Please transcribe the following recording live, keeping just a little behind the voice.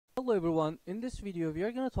Hello everyone, in this video we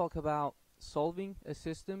are going to talk about solving a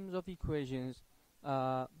system of equations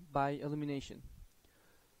by elimination.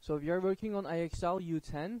 So we are working on IXL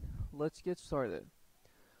U10. Let's get started.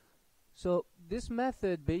 So this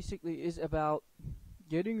method basically is about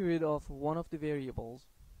getting rid of one of the variables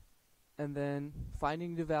and then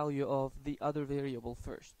finding the value of the other variable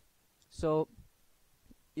first. So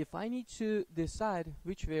if I need to decide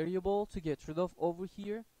which variable to get rid of over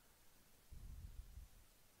here,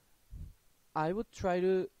 I would try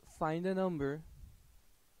to find a number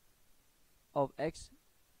of x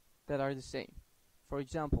that are the same. For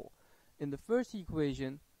example, in the first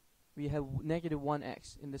equation we have negative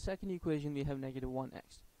 1x. In the second equation we have negative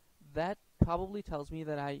 1x. That probably tells me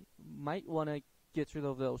that I might want to get rid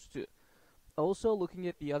of those two. Also, looking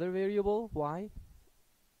at the other variable, y,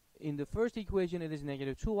 in the first equation it is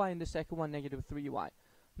negative 2y, in the second one negative 3y.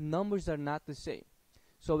 Numbers are not the same.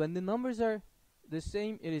 So when the numbers are the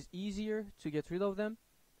same, it is easier to get rid of them,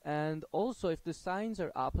 and also if the signs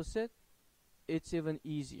are opposite, it's even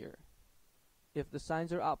easier. If the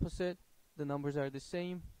signs are opposite, the numbers are the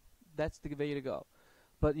same, that's the way to go.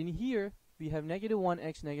 But in here we have negative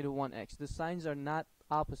 1x, negative 1x. The signs are not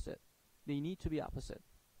opposite, they need to be opposite.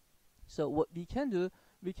 So what we can do,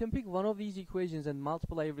 we can pick one of these equations and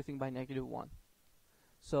multiply everything by negative 1.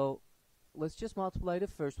 So let's just multiply the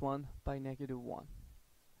first one by negative 1.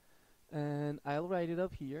 And I'll write it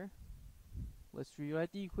up here. Let's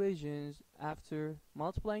rewrite the equations after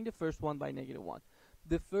multiplying the first one by negative 1.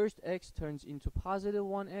 The first x turns into positive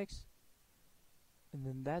 1x, and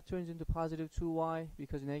then that turns into positive 2y,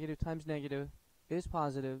 because negative times negative is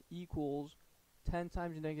positive, equals 10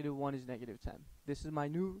 times negative 1 is negative 10. This is my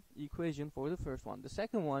new equation for the first one. The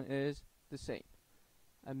second one is the same.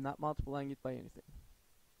 I'm not multiplying it by anything.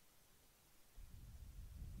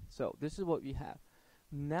 So this is what we have.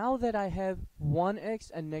 Now that I have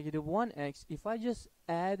 1x and negative 1x, if I just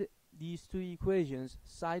add these two equations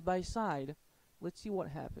side by side, let's see what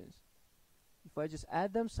happens. If I just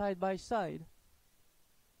add them side by side,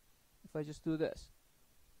 if I just do this,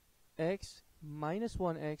 x minus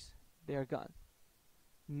 1x, they are gone.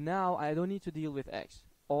 Now I don't need to deal with x.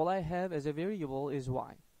 All I have as a variable is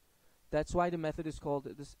y. That's why the method is called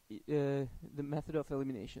the method of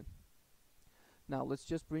elimination. Now let's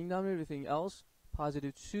just bring down everything else.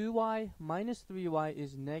 Positive 2y minus 3y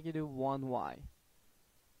is negative 1y.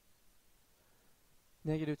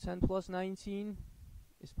 Negative 10 plus 19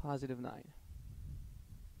 is positive 9.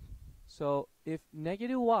 So if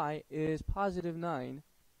negative y is positive 9,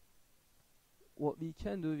 what we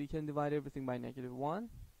can do, we can divide everything by negative 1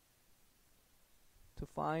 to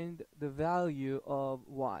find the value of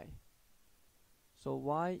y. So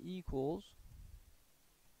y equals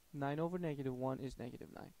 9 over negative 1 is negative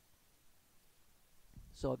 9.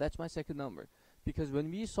 So that's my second number, because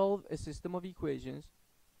when we solve a system of equations,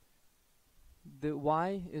 the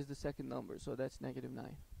y is the second number, so that's negative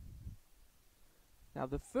 9. Now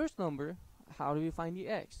the first number, how do we find the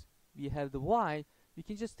x? We have the y, we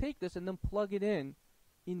can just take this and then plug it in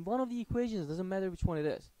one of the equations. Doesn't matter which one it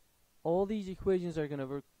is. All these equations are going to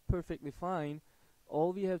work perfectly fine.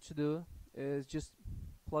 All we have to do is just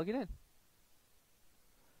plug it in.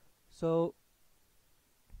 So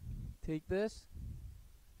take this,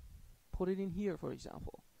 put it in here, for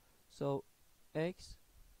example. So x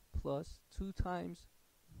plus 2 times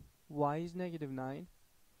y is negative 9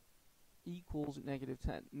 equals negative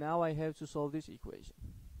 10. Now I have to solve this equation.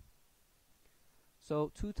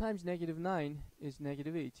 So 2 times negative 9 is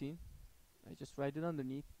negative 18. I just write it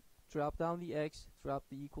underneath, drop down the x, drop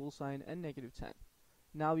the equal sign, and negative 10.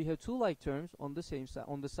 Now we have two like terms on the same side,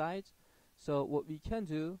 on the sides. So what we can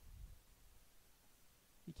do,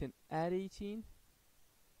 we can add 18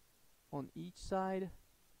 on each side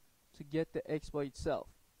to get the x by itself.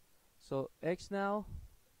 So x now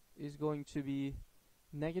is going to be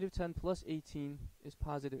negative 10 plus 18 is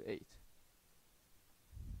positive 8.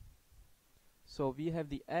 So we have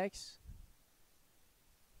the x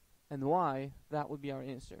and y, that would be our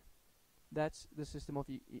answer. That's the system of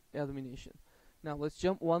elimination. Now let's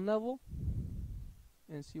jump one level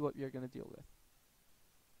and see what we are going to deal with.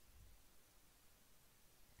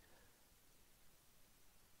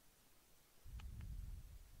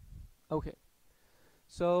 Okay,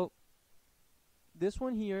 so this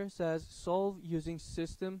one here says solve using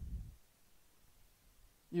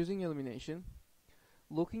elimination.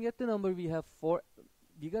 Looking at the number, we have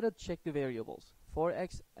we gotta check the variables.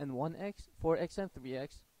 4x and 1x, 4x and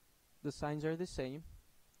 3x. The signs are the same.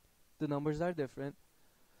 The numbers are different.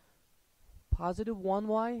 Positive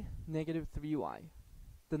 1y, negative 3y.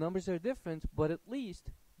 The numbers are different, but at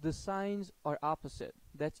least the signs are opposite.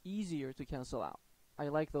 That's easier to cancel out. I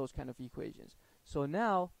like those kind of equations. So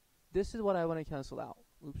now, this is what I want to cancel out.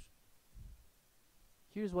 Oops.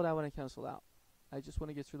 Here's what I want to cancel out. I just want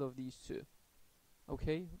to get rid of these two.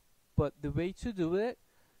 Okay? But the way to do it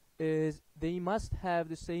is they must have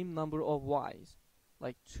the same number of y's.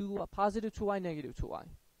 Like positive 2y, negative 2y.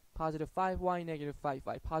 Positive 5y, negative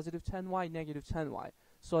 5y. Positive 10y, negative 10y.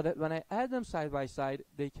 So that when I add them side by side,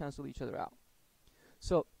 they cancel each other out.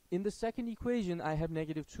 So in the second equation, I have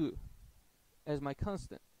negative 2 as my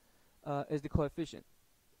constant, as the coefficient.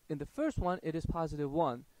 In the first one, it is positive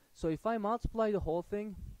 1. So if I multiply the whole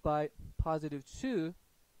thing by positive 2,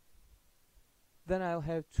 then I'll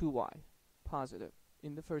have 2y positive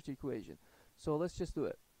in the first equation. So let's just do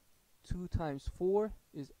it. 2 times 4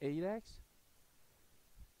 is 8x.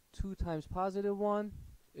 2 times positive 1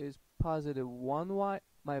 is positive 1y,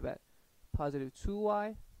 my bad, positive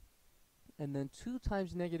 2y. And then 2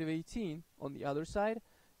 times negative 18 on the other side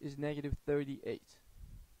is negative 38.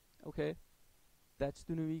 Okay? That's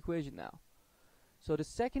the new equation now. So the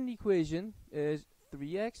second equation is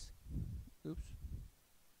 3x,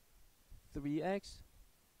 3x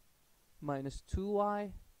minus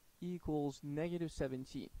 2y equals negative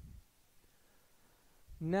 17.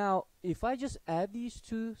 Now, if I just add these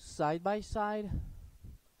two side by side,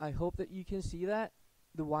 I hope that you can see that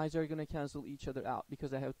the y's are going to cancel each other out,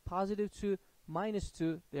 because I have positive 2 minus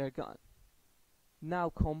 2, they are gone.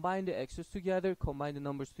 Now combine the x's together, combine the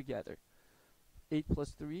numbers together. 8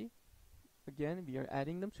 plus 3, again we are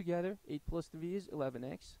adding them together. 8 plus 3 is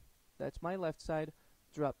 11x. That's my left side.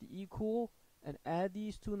 Drop the equal and add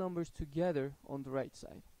these two numbers together on the right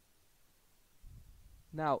side.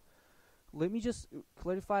 Now let me just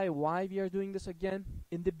clarify why we are doing this again.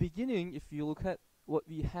 In the beginning, if you look at what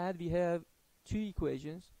we have 2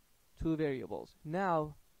 equations, 2 variables.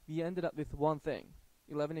 Now we ended up with one thing,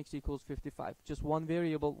 11x equals 55, just one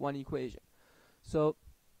variable, one equation. So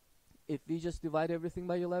if we just divide everything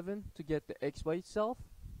by 11 to get the x by itself,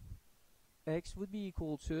 x would be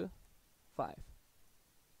equal to 5.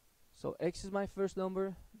 So x is my first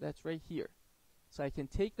number, that's right here. So I can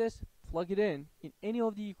take this, plug it in any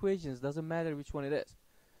of the equations, doesn't matter which one it is.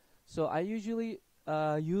 So I usually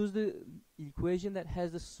use the equation that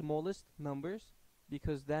has the smallest numbers,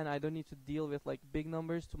 because then I don't need to deal with like big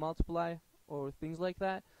numbers to multiply or things like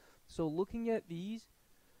that. So looking at these,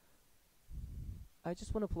 I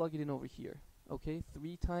just want to plug it in over here. Okay,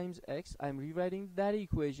 3 times x, I'm rewriting that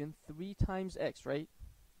equation, 3 times x, right?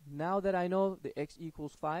 Now that I know the x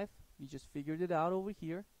equals 5, we just figured it out over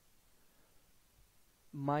here,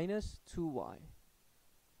 minus 2y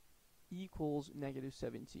equals negative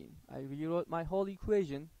 17. I rewrote my whole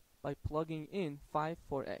equation by plugging in 5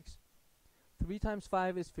 for x. 3 times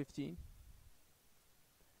 5 is 15,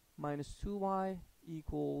 minus 2y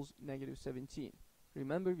equals negative 17.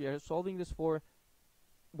 Remember, we are solving this for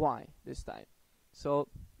y this time. So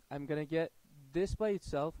I'm going to get this by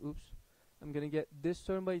itself. I'm going to get this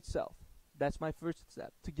term by itself. That's my first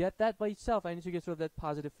step. To get that by itself, I need to get rid of that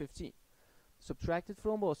positive 15. Subtract it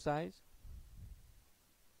from both sides.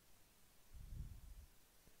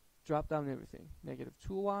 Drop down everything. Negative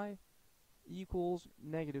 2y equals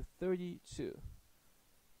negative 32.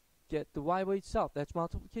 Get the y by itself. That's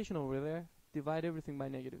multiplication over there. Divide everything by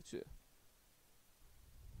negative 2.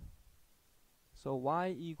 So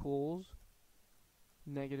y equals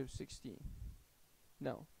negative 16.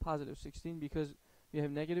 No, positive 16, because we have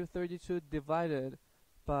negative 32 divided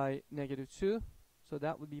by negative 2. So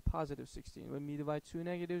that would be positive 16. When we divide two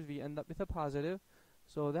negatives, we end up with a positive.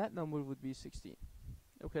 So that number would be 16.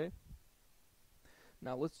 Okay?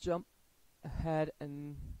 Now let's jump ahead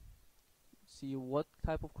and see what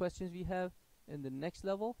type of questions we have in the next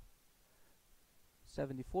level.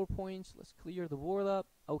 74 points. Let's clear the board up.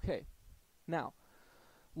 Okay. Now,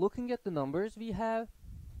 looking at the numbers we have,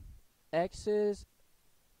 x's,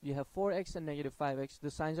 we have 4x and negative 5x. The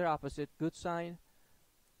signs are opposite. Good sign.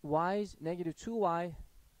 Y's, negative 2y,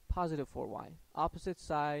 positive 4y. Opposite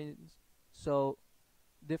signs, so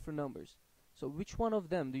different numbers. So which one of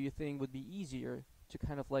them do you think would be easier to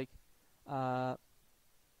kind of like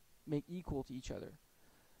make equal to each other?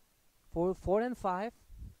 For 4 and 5,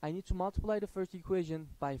 I need to multiply the first equation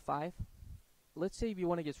by 5. Let's say we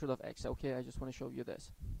want to get rid of x. Okay, I just want to show you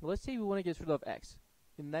this. Let's say we want to get rid of x.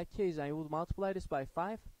 In that case, I would multiply this by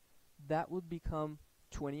 5. That would become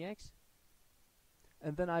 20x.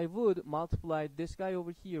 And then I would multiply this guy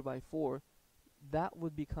over here by 4. That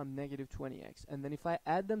would become negative 20x. And then if I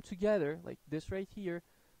add them together, like this right here,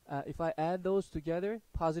 if I add those together,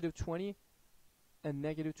 positive 20 and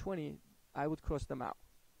negative 20, I would cross them out.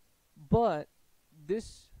 But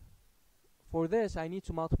for this, I need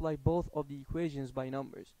to multiply both of the equations by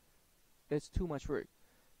numbers. It's too much work.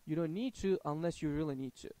 You don't need to unless you really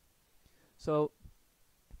need to. So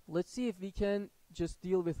let's see if we can just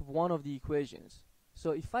deal with one of the equations.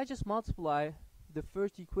 So if I just multiply the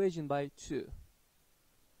first equation by 2,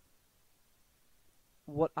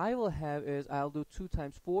 what I will have is I'll do 2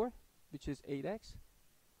 times 4, which is 8x,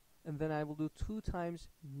 and then I will do 2 times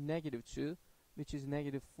negative 2, which is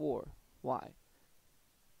negative 4y.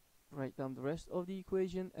 Write down the rest of the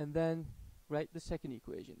equation, and then write the second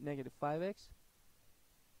equation. Negative 5x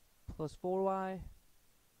plus 4y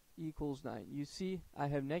equals 9. You see, I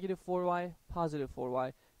have negative 4y, positive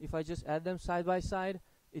 4y. If I just add them side by side,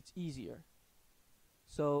 it's easier.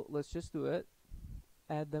 So let's just do it.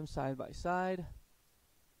 Add them side by side.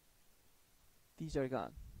 These are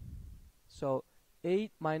gone. So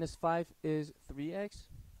 8 minus 5 is 3x.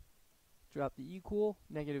 Drop the equal.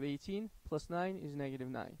 Negative 18 plus 9 is negative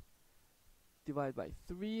 9. Divide by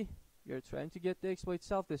 3. We are trying to get the x by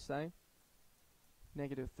itself this time.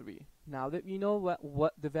 Negative 3. Now that we know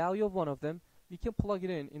what the value of one of them, we can plug it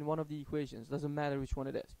in one of the equations. Doesn't matter which one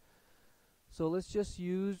it is. So let's just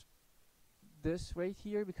use this right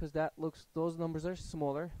here because those numbers are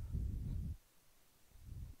smaller.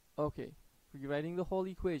 Okay, rewriting the whole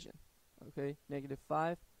equation. Okay, negative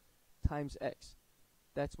 5 times x.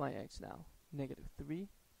 That's my x now. Negative 3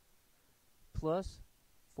 plus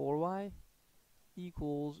 4y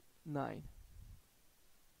equals 9.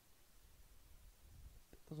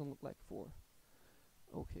 That doesn't look like 4.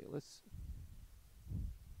 Okay, let's...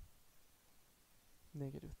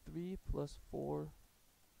 Negative 3 plus 4y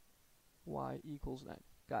equals 9.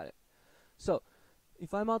 Got it. So,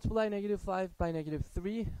 if I multiply negative 5 by negative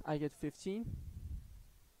 3, I get 15.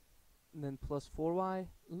 And then plus 4y,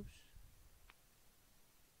 oops,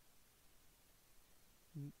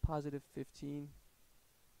 positive 15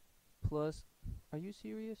 plus, are you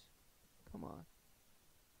serious? Come on.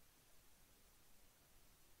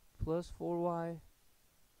 Plus 4y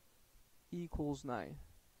equals 9.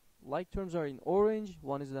 Like terms are in orange.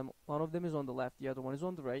 One of them is on the left, the other one is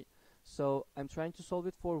on the right. So I'm trying to solve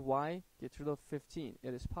it for y. Get rid of 15.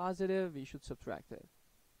 It is positive. We should subtract it.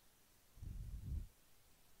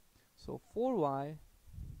 So 4y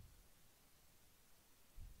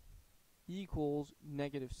equals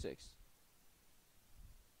negative 6.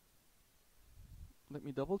 Let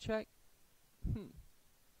me double check.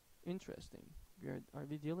 Interesting. Are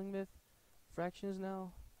we dealing with fractions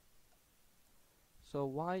now? So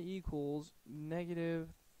y equals negative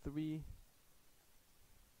 3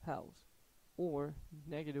 halves, or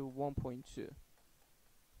negative 1.2.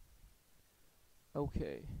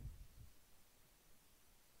 Okay.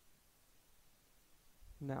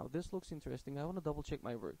 Now this looks interesting. I want to double check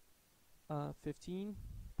my work. 15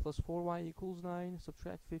 plus 4y equals 9.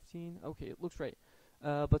 Subtract 15. Okay, it looks right.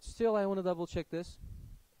 But still, I want to double check this.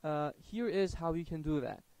 Here is how you can do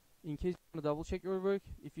that. In case you want to double check your work,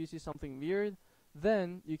 if you see something weird,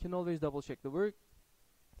 then you can always double check the work.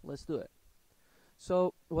 Let's do it.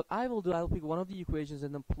 So what I will do, I'll pick one of the equations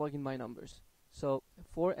and then plug in my numbers. So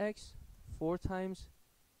 4x, 4 times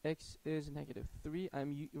x is negative 3.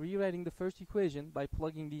 I'm rewriting the first equation by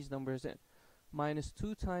plugging these numbers in. Minus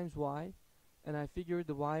 2 times y, and I figured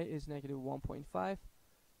the y is negative 1.5.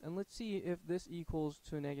 And let's see if this equals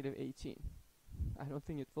to negative 18. I don't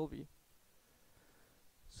think it will be.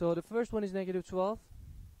 So the first one is negative 12.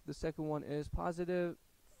 The second one is positive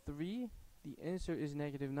 3. The answer is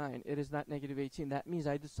negative 9. It is not negative 18. That means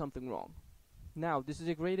I did something wrong. Now, this is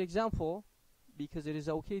a great example because it is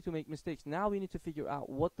okay to make mistakes. Now we need to figure out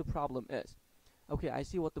what the problem is. Okay, I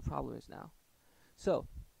see what the problem is now. So,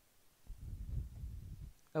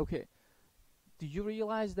 okay. Do you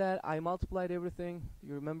realize that I multiplied everything? Do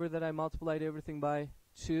you remember that I multiplied everything by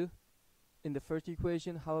 2 in the first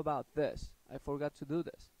equation? How about this? I forgot to do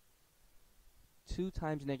this. 2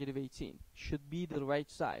 times negative 18 should be the right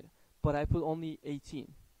side, but I put only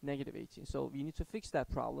 18, negative 18. So we need to fix that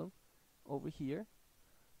problem over here.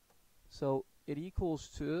 So it equals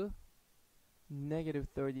to negative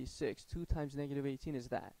 36. 2 times negative 18 is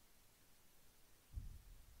that.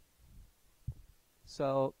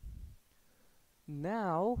 So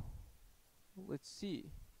now let's see.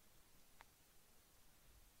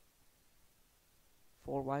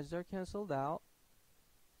 4 y's are cancelled out.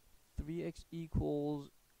 3x equals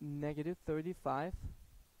negative 35.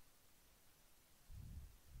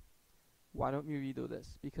 Why don't we redo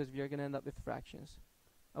this? Because we are going to end up with fractions.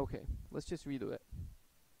 Okay, let's just redo it.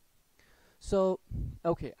 So,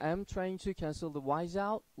 okay, I'm trying to cancel the y's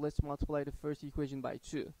out. Let's multiply the first equation by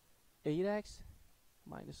 2. 8x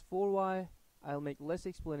minus 4y. I'll make less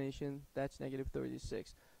explanation. That's negative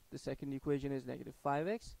 36. The second equation is negative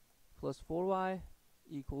 5x plus 4y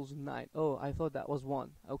equals 9. Oh, I thought that was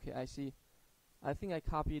 1. Okay, I see. I think I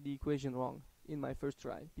copied the equation wrong in my first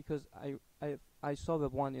try because I saw the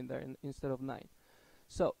 1 in there instead of 9.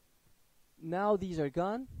 So now these are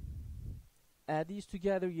gone. Add these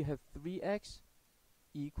together, you have 3x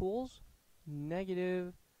equals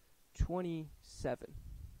negative 27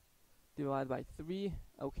 divided by 3.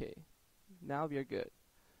 Okay, now we are good.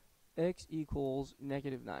 X equals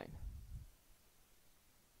negative 9.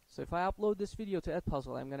 So if I upload this video to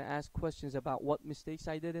Edpuzzle, I'm going to ask questions about what mistakes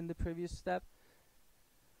I did in the previous step.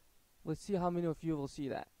 Let's see how many of you will see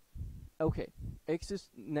that. Okay, x is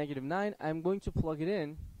negative 9. I'm going to plug it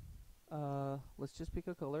in. Let's just pick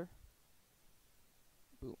a color.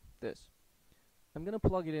 Boom, this. I'm going to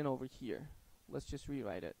plug it in over here. Let's just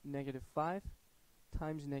rewrite it. Negative 5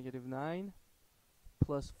 times negative 9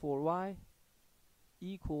 plus 4y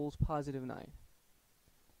equals positive 9.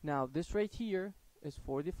 Now this right here is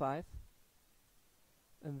 45,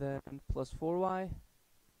 and then plus 4y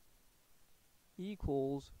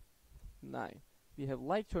equals 9. We have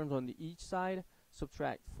like terms on each side.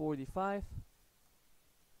 Subtract 45.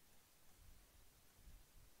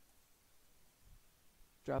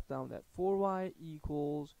 Drop down that 4y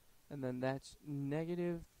equals, and then that's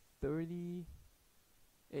negative 38.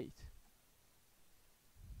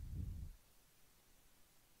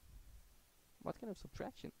 What kind of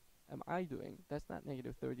subtraction am I doing? That's not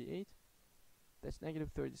negative 38. That's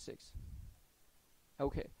negative 36.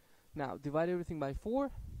 Okay. Now, divide everything by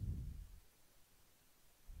 4.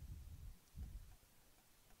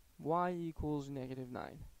 Y equals negative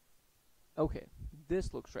 9. Okay.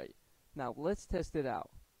 This looks right. Now, let's test it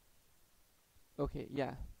out. Okay,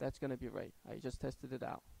 yeah, that's going to be right. I just tested it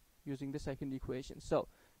out using the second equation. So,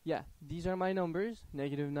 yeah, these are my numbers,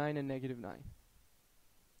 negative 9 and negative 9.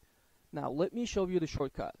 Now, let me show you the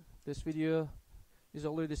shortcut. This video is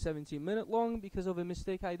already 17 minutes long because of a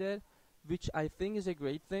mistake I did, which I think is a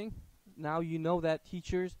great thing. Now you know that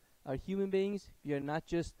teachers are human beings. We are not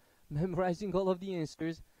just memorizing all of the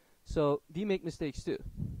answers. So, we make mistakes too.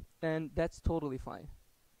 And that's totally fine,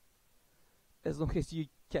 as long as you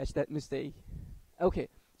catch that mistake. Okay,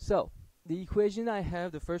 so the equation I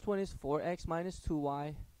have, the first one is 4x minus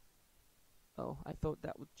 2y. Oh, I thought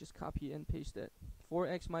that would just copy and paste it.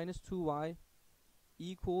 4x minus 2y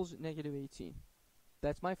equals negative 18.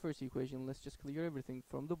 That's my first equation. Let's just clear everything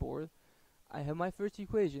from the board. I have my first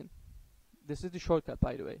equation. This is the shortcut,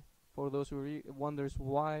 by the way, for those who wonders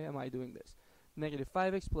why am I doing this. Negative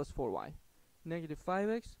 5x plus 4y. Negative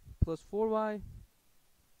 5x plus 4y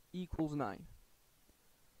equals 9.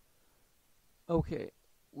 Okay,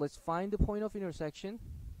 let's find the point of intersection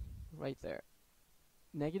right there.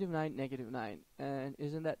 Negative 9, negative 9. And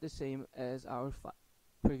isn't that the same as our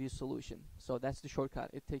previous solution? So that's the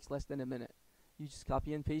shortcut. It takes less than a minute. You just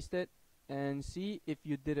copy and paste it and see if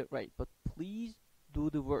you did it right. But please do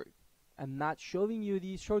the work. I'm not showing you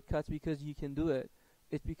these shortcuts because you can do it.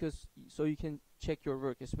 It's because so you can check your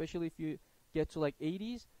work, especially if you get to like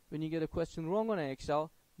 80s. When you get a question wrong on IXL,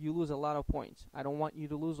 you lose a lot of points. I don't want you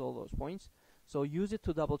to lose all those points. So use it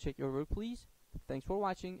to double check your work, please. Thanks for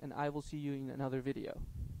watching, and I will see you in another video.